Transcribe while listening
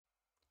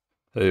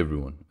Hey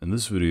everyone, in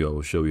this video I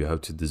will show you how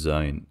to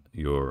design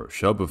your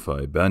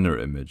Shopify banner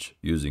image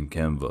using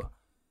Canva.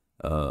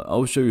 I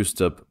will show you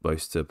step by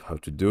step how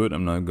to do it.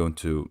 I'm not going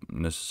to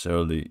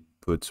necessarily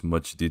put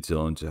much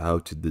detail into how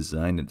to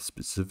design it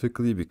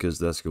specifically because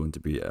that's going to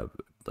be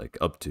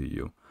up to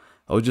you.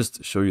 I'll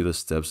just show you the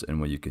steps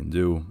and what you can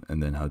do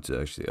and then how to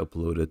actually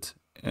upload it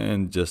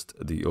and just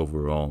the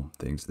overall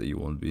things that you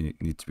will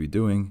need to be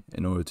doing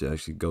in order to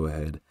actually go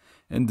ahead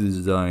and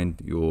design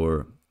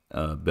your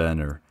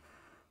banner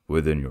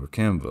within your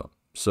Canva.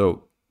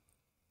 So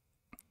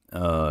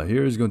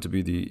here is going to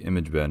be the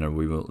image banner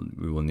we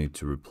will need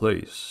to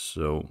replace.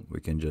 So we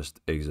can just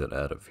exit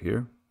out of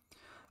here.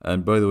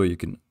 And by the way, you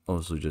can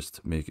also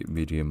just make it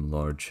medium,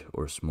 large,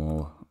 or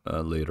small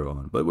later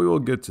on, but we will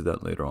get to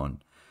that later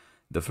on.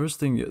 The first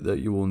thing that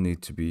you will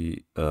need to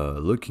be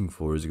looking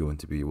for is going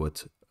to be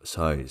what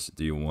size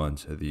do you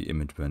want the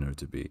image banner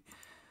to be.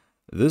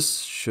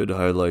 This should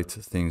highlight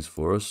things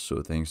for us.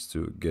 So thanks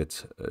to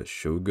Get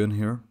Shogun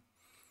here.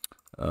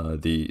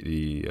 The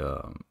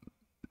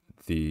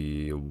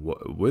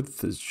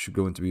width is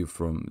going to be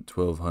from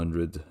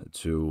 1200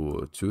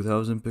 to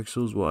 2000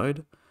 pixels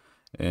wide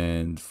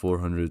and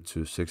 400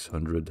 to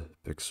 600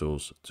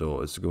 pixels.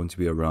 So it's going to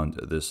be around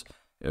this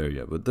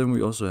area. But then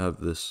we also have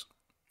this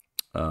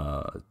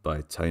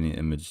by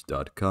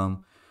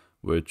tinyimage.com,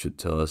 which should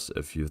tell us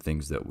a few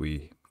things that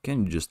we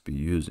can just be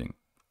using.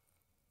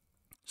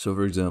 So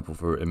for example,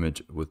 for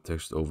image with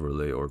text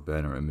overlay or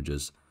banner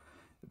images,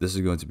 this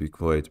is going to be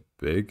quite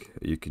big.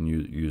 You can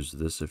use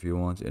this if you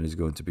want, and it's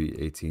going to be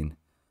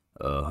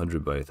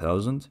 1800 by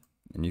 1000.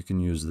 And you can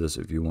use this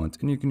if you want,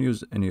 and you can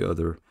use any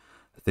other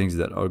things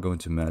that are going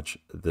to match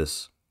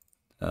this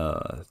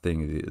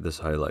this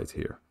highlight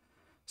here.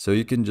 So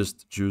you can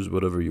just choose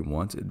whatever you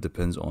want. It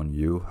depends on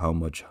you, how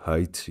much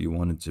height you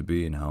want it to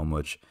be and how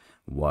much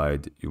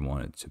wide you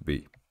want it to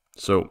be.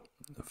 So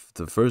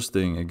the first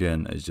thing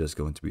again is just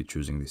going to be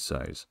choosing the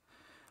size.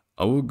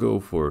 I will go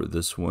for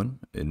this one.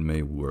 It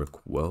may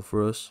work well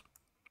for us.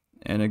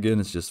 And again,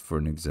 it's just for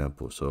an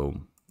example,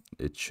 so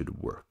it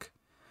should work.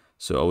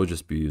 So I will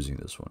just be using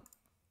this one.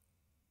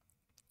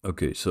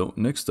 Okay, so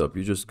next up,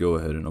 you just go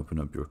ahead and open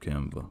up your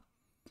Canva.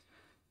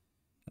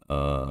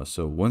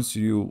 So once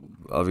you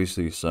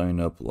obviously sign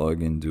up,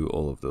 log in, do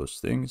all of those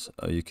things,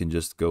 you can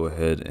just go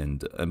ahead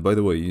and by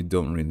the way, you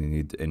don't really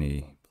need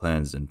any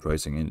plans and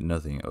pricing and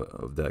nothing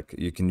of that.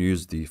 You can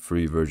use the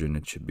free version.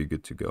 It should be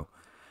good to go.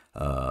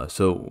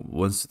 So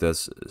once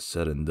that's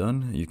said and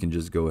done, you can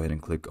just go ahead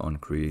and click on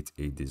create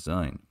a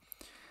design.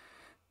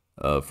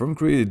 From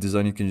create a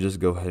design, you can just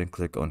go ahead and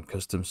click on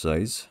custom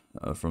size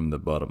from the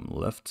bottom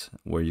left,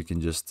 where you can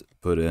just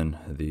put in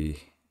the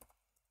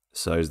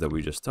size that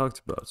we just talked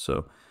about.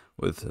 So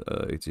with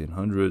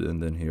 1800,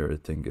 and then here I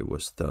think it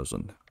was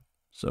 1000.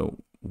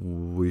 So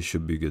we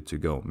should be good to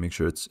go. Make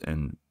sure it's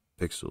in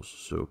pixels,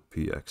 so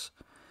px,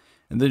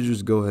 and then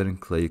just go ahead and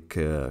click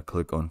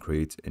on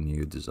create a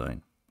new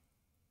design.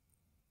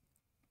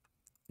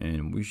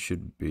 And we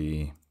should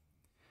be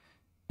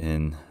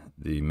in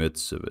the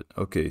midst of it.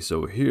 Okay,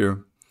 so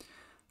here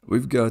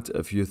we've got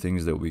a few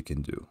things that we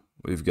can do.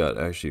 We've got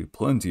actually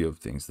plenty of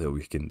things that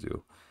we can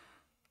do.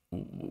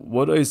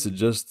 What I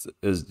suggest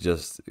is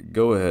just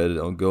go ahead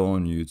and go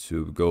on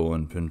YouTube, go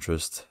on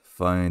Pinterest,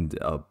 find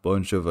a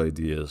bunch of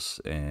ideas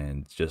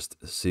and just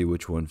see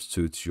which one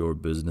suits your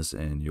business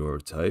and your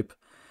type,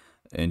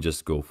 and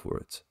just go for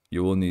it.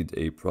 You will need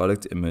a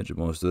product image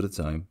most of the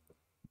time.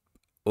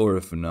 Or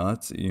if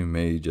not, you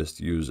may just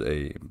use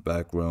a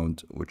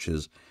background which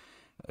is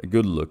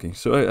good looking.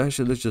 So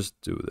actually, let's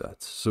just do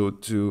that. So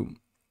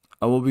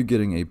I will be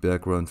getting a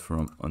background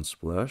from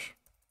Unsplash.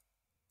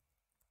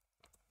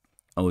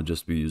 I will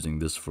just be using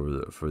this for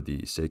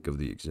the sake of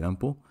the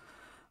example.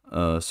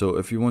 So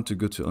if you want to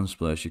go to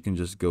Unsplash, you can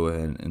just go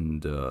ahead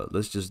and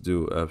let's just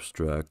do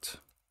abstract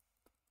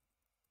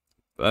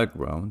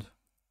background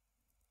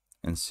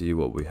and see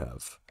what we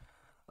have.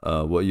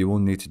 What you will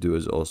need to do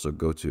is also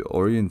go to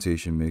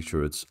orientation, make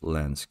sure it's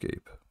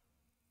landscape.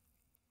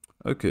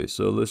 Okay,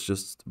 so let's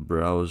just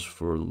browse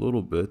for a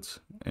little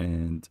bit,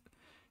 and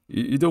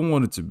you don't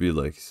want it to be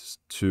like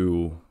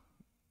too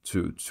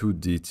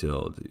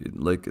detailed.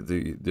 Like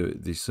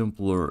the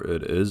simpler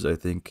it is, I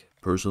think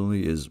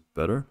personally is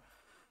better,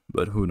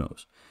 but who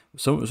knows.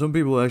 Some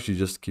people actually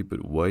just keep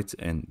it white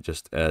and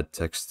just add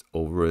text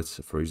over it.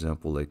 For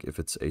example, like if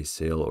it's a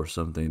sale or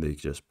something, they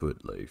just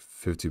put like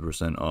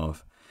 50%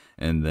 off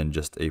and then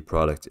just a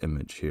product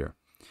image here.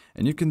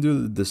 And you can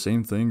do the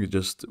same thing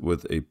just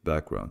with a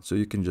background. So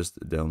you can just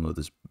download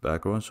this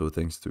background. So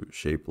thanks to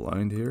Shape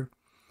Lined here.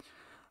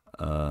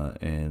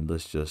 And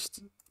let's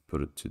just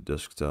put it to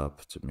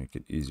desktop to make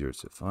it easier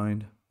to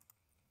find.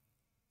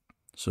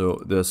 So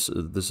this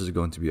is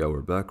going to be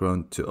our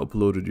background. To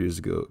upload it, you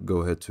just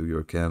go ahead to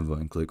your Canva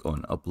and click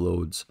on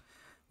Uploads,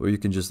 where you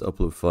can just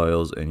upload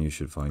files and you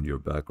should find your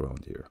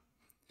background here.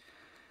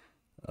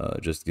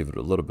 Just give it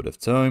a little bit of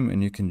time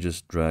and you can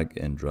just drag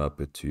and drop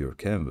it to your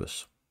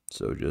canvas.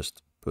 So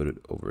just put it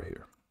over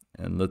here.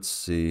 And let's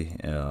see,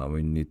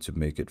 we need to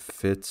make it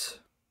fit.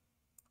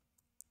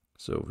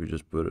 So if we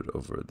just put it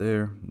over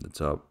there, the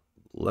top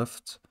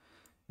left,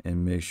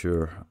 and make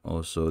sure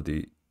also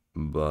the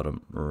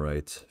bottom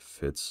right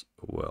fits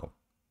well.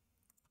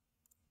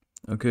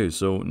 Okay,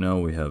 so now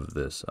we have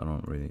this.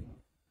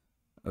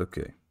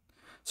 Okay.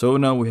 So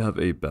now we have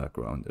a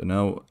background.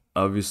 Now,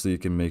 obviously, you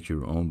can make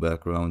your own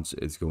backgrounds.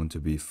 It's going to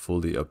be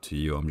fully up to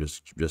you. I'm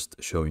just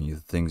showing you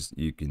things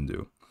you can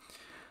do.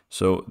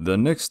 So the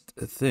next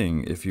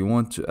thing, if you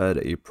want to add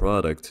a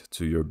product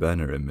to your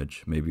banner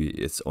image, maybe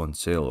it's on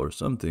sale or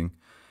something,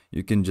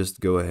 you can just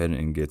go ahead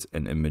and get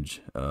an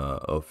image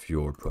of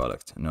your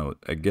product. Now,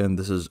 again,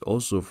 this is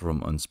also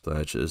from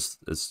Unsplash.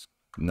 It's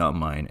not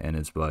mine, and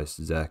it's by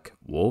Zach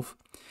Wolf.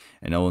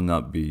 And I will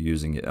not be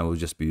using it. I will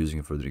just be using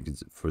it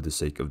for the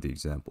sake of the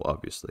example,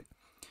 obviously.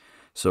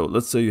 So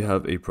let's say you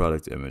have a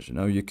product image.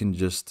 Now you can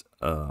just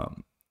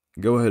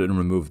go ahead and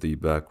remove the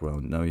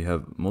background. Now you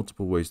have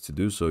multiple ways to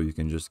do so. You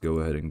can just go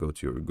ahead and go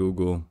to your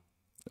Google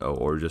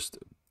or just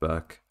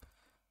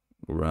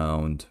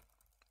background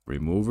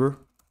remover.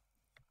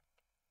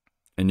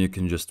 And you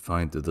can just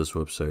find this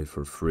website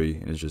for free,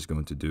 and it's just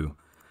going to do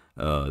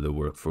the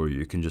work for you.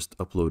 You can just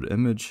upload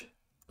image,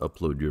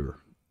 upload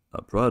your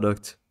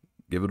product,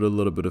 give it a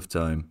little bit of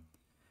time,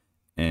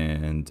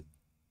 and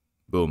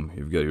boom,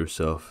 you've got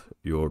yourself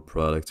your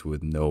product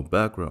with no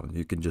background.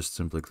 You can just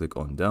simply click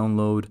on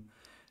download.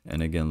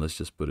 And again, let's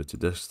just put it to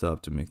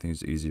desktop to make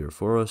things easier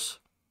for us.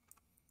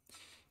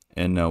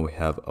 And now we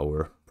have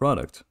our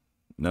product.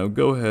 Now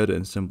go ahead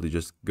and simply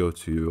just go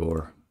to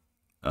your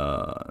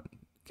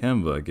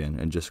Canva again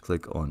and just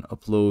click on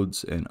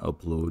uploads and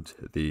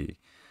upload the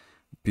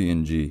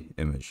PNG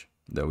image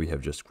that we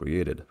have just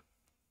created.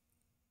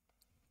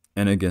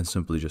 And again,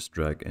 simply just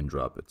drag and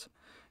drop it.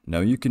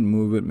 Now you can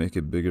move it, make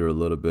it bigger a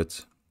little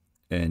bit,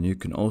 and you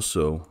can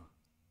also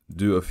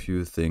do a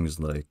few things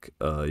like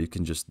you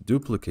can just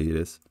duplicate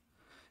it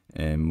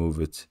and move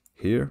it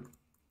here.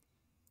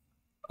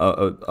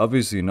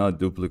 Obviously not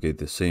duplicate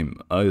the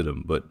same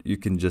item, but you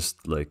can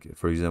just, like,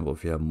 for example,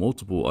 if you have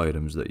multiple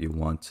items that you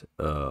want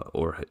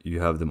or you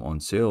have them on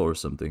sale or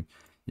something,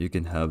 you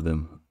can have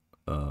them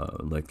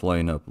like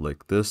line up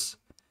like this.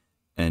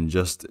 And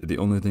just the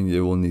only thing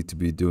you will need to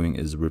be doing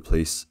is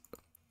replace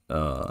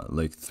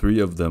like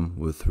 3 of them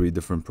with 3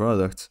 different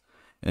products,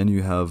 and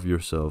you have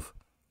yourself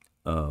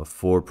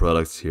 4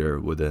 products here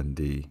within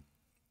the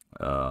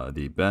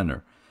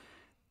banner.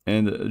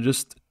 And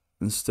just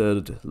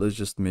instead, let's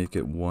just make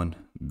it one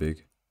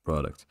big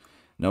product.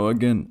 Now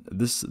again,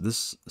 this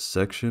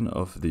section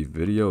of the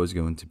video is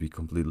going to be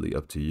completely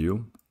up to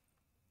you.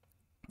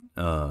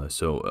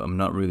 So I'm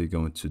not really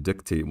going to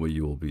dictate what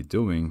you will be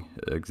doing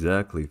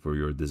exactly for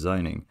your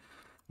designing.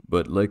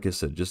 But like I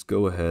said, just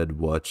go ahead,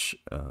 watch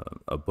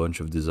a bunch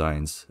of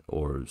designs,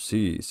 or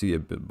see a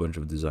bunch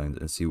of designs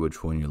and see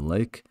which one you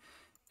like,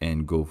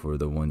 and go for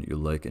the one you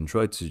like and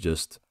try to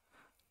just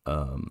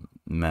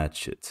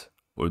match it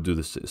or do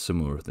the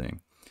similar thing.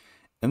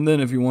 And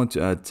then if you want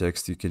to add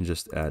text, you can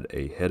just add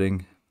a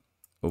heading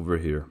over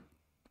here,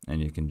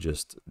 and you can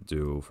just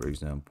do, for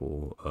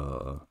example,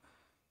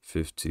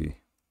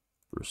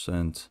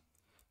 50%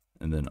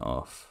 and then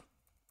off.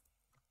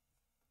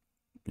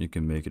 You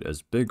can make it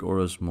as big or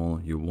as small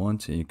you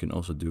want, and you can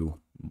also do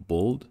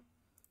bold.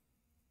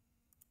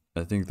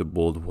 I think the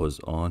bold was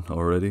on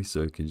already,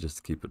 so you can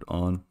just keep it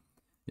on.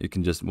 You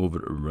can just move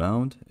it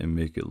around and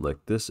make it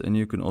like this, and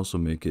you can also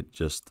make it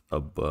just a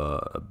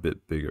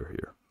bit bigger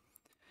here.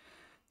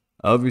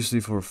 Obviously,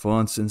 for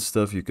fonts and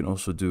stuff, you can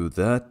also do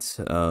that,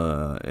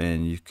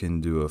 and you can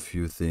do a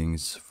few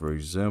things. For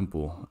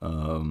example,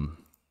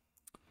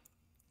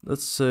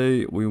 let's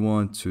say we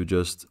want to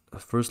just,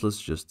 first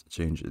let's just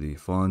change the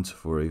font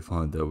for a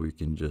font that we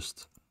can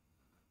just,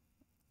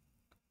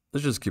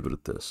 let's just keep it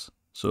at this.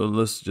 So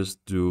let's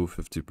just do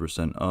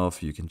 50%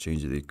 off. You can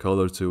change the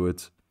color to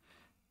it,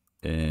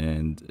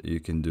 and you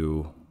can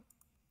do,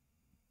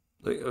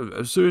 like,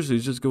 seriously,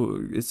 just go,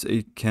 it's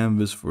a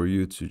canvas for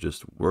you to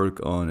just work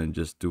on and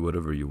just do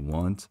whatever you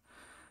want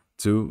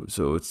to.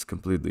 So it's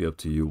completely up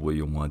to you what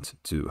you want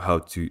to,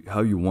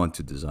 how you want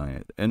to design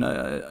it. And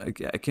I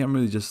can't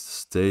really just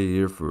stay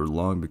here for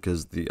long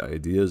because the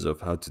ideas of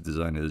how to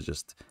design it is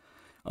just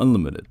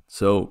unlimited.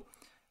 So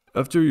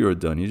after you're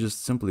done, you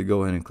just simply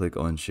go ahead and click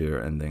on share,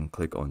 and then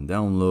click on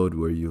download,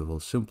 where you will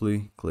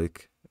simply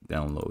click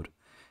download,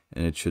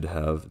 and it should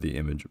have the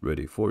image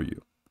ready for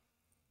you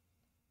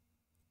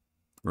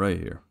right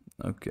here.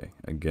 Okay,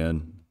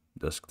 again,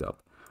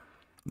 desktop.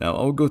 Now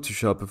I'll go to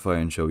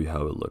Shopify and show you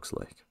how it looks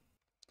like.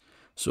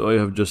 So I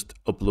have just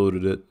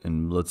uploaded it,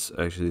 and let's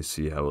actually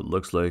see how it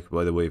looks like.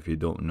 By the way, if you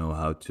don't know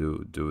how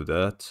to do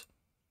that,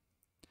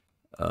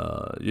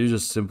 you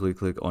just simply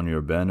click on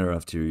your banner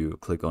after you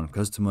click on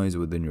customize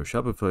within your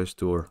Shopify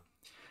store,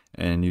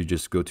 and you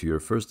just go to your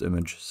first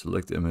image,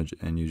 select image,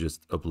 and you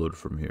just upload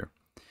from here,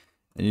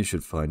 and you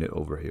should find it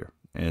over here.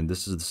 And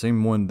this is the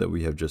same one that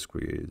we have just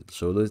created.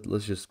 So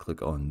let's just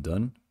click on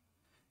done,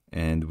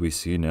 and we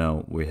see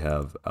now we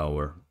have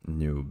our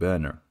new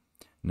banner.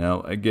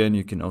 Now again,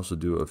 you can also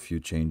do a few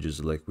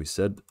changes like we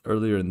said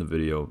earlier in the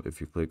video.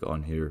 If you click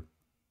on here,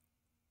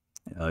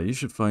 You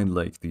should find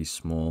like the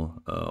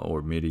small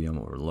or medium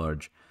or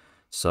large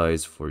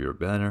size for your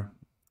banner,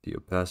 the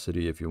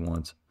opacity if you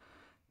want,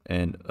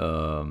 and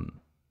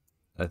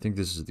I think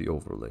this is the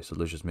overlay. So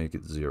let's just make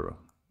it 0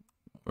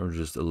 or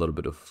just a little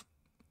bit of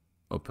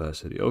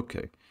opacity.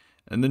 Okay,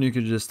 and then you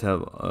can just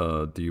have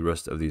the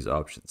rest of these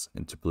options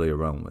and to play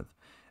around with.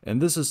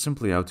 And this is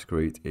simply how to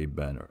create a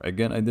banner.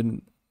 Again, I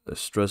didn't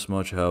stress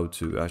much how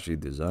to actually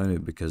design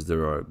it because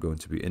there are going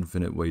to be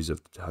infinite ways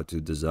of how to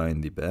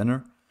design the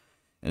banner,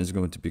 and it's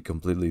going to be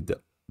completely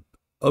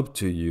up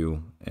to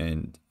you.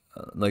 And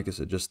like I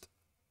said, just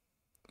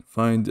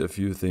find a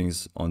few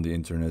things on the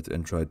internet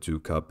and try to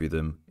copy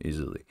them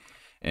easily.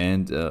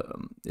 And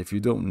if you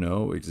don't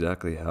know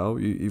exactly how,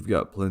 you've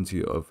got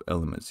plenty of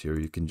elements here.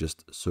 You can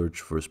just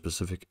search for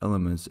specific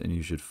elements and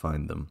you should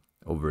find them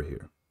over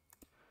here.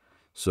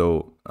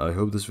 So I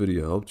hope this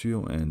video helped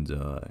you, and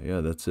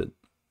yeah, that's it.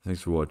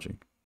 Thanks for watching.